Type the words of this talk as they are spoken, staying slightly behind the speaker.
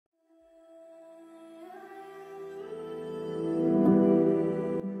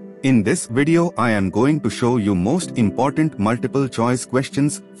In this video I am going to show you most important multiple choice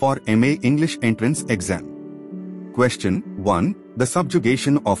questions for MA English entrance exam. Question 1. The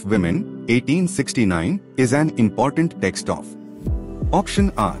Subjugation of Women, 1869, is an important text of.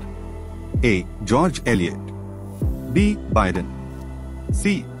 Option are A. George Eliot, B. Byron,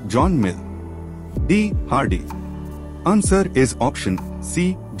 C. John Mill, D. Hardy. Answer is option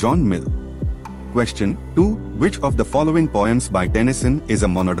C. John Mill. Question 2. Which of the following poems by Tennyson is a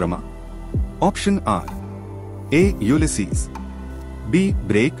monodrama? Option are A. Ulysses, B.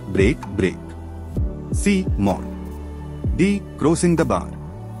 Break, Break, Break, C. Maud, D. Crossing the Bar.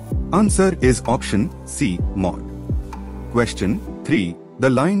 Answer is option C. Maud. Question 3. The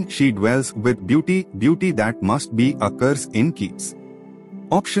line "She dwells with beauty, beauty that must be" occurs in Keats.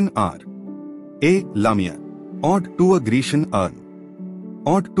 Option are A. Lamia, Ode to a Grecian Urn,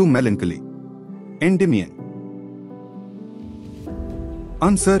 Ode to Melancholy, Endymion.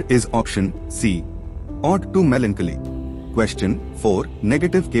 Answer is option C. Ode to Melancholy. Question 4.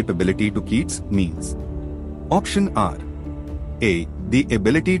 Negative capability to Keats means. Option are A. The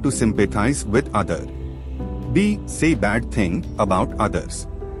ability to sympathize with other, B. Say bad thing about others,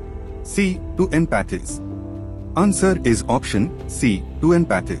 C. To empathize. Answer is option C. To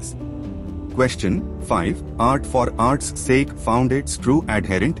empathize. Question 5. Art for art's sake found its true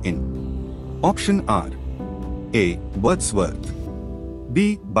adherent in. Option are A. Wordsworth,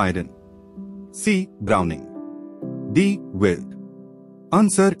 B. Byron, C. Browning, D. Wilde.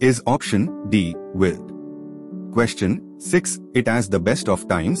 Answer is option D. Wilde. Question 6. It has the best of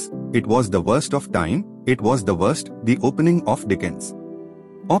times, it was the worst of time, it was the worst, the opening of Dickens.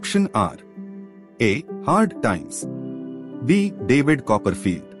 Option are A. Hard Times, B. David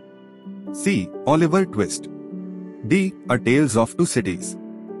Copperfield, C. Oliver Twist, D. A Tales of Two Cities.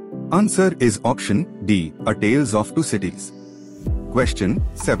 Answer is option D. A Tales of Two Cities. Question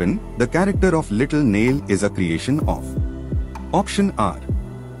 7. The character of Little Nell is a creation of. Option are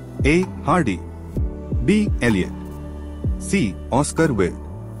A. Hardy, B. Eliot, C. Oscar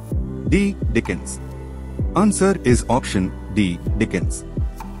Wilde, D. Dickens. Answer is option D. Dickens.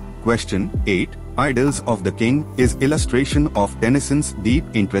 Question 8. Idylls of the King is illustration of Tennyson's deep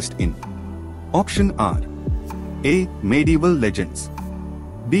interest in. Option are A. Medieval legends,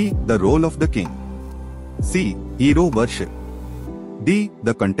 B. The role of the king, C. Hero worship, D.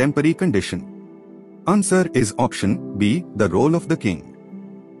 The contemporary condition. Answer is option B. The role of the king.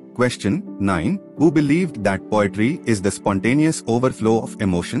 Question 9. Who believed that poetry is the spontaneous overflow of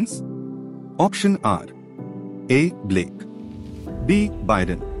emotions? Option are A. Blake, B.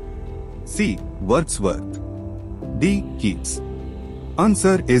 Byron, C. Wordsworth, D. Keats.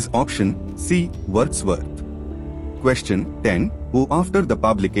 Answer is option C. Wordsworth. Question 10. Who after the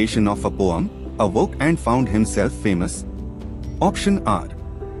publication of a poem awoke and found himself famous? Option are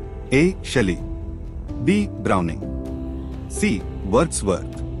A. Shelley, B. Browning, C.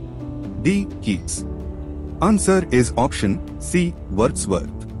 Wordsworth, D. Keats. Answer is option C. Wordsworth.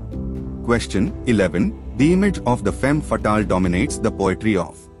 Question 11. The image of the femme fatale dominates the poetry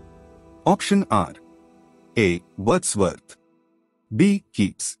of. Option are A. Wordsworth, B.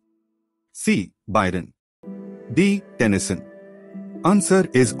 Keats, C. Byron, D. Tennyson. Answer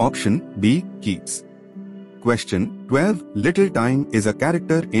is option B. Keats. Question 12. Little Time is a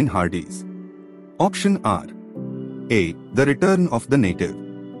character in Hardy's. Option are A. The Return of the Native,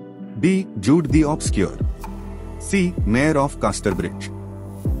 B. Jude the Obscure, C. Mayor of Casterbridge.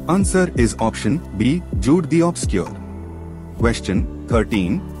 Answer is option B. Jude the Obscure. Question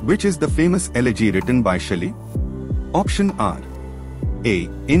 13. Which is the famous elegy written by Shelley? Option are A.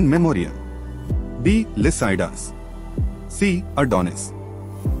 In Memoriam, B. Lycidas, C. Adonis,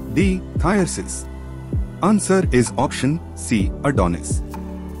 D. Thyrsis. Answer is option C. Adonis.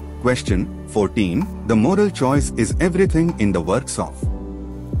 Question 14. The moral choice is everything in the works of.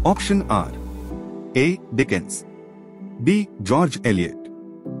 Option are A. Dickens, B. George Eliot,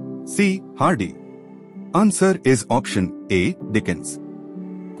 C. Hardy. Answer is option A. Dickens.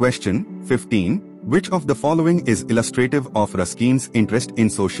 Question 15. Which of the following is illustrative of Ruskin's interest in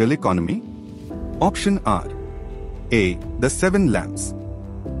social economy? Option are A. The Seven Lamps,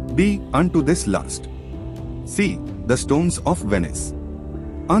 B. Unto This Last, C. The Stones of Venice.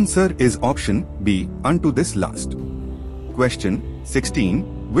 Answer is option B. Unto This Last. Question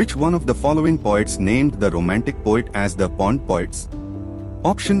 16. Which one of the following poets named the Romantic poet as the Pond Poets?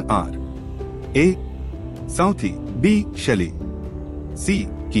 Option are A. Southey, B. Shelley, C.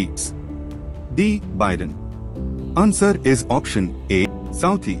 Keats, D. Byron. Answer is option A.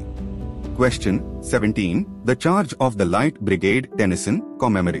 Southey. Question 17. The charge of the Light Brigade Tennyson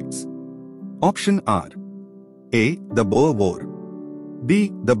commemorates. Option are A. The Boer War,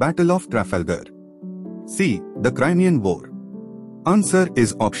 B. The Battle of Trafalgar. C. The Crimean War. Answer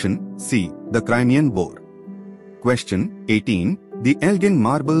is option C. The Crimean War. Question 18. The Elgin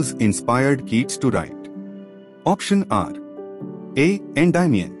marbles inspired Keats to write. Option are A.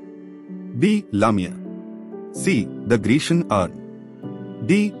 Endymion, B. Lamia, C. The Grecian urn,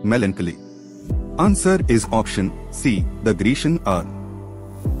 D. Melancholy. Answer is option C. The Grecian urn.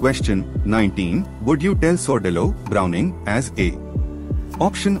 Question 19. Would you tell Sordello Browning as A?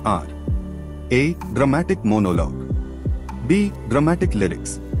 Option are A. Dramatic monologue, B. Dramatic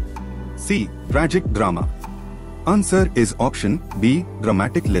lyrics, C. Tragic drama. Answer is option B.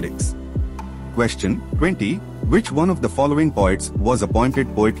 Dramatic lyrics. Question 20. Which one of the following poets was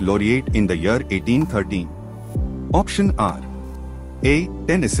appointed Poet Laureate in the year 1813? Option are A.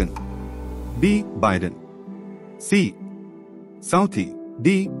 Tennyson, B. Byron, C. Southey,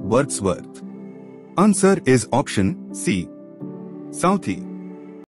 D. Wordsworth. Answer is option C. Southey.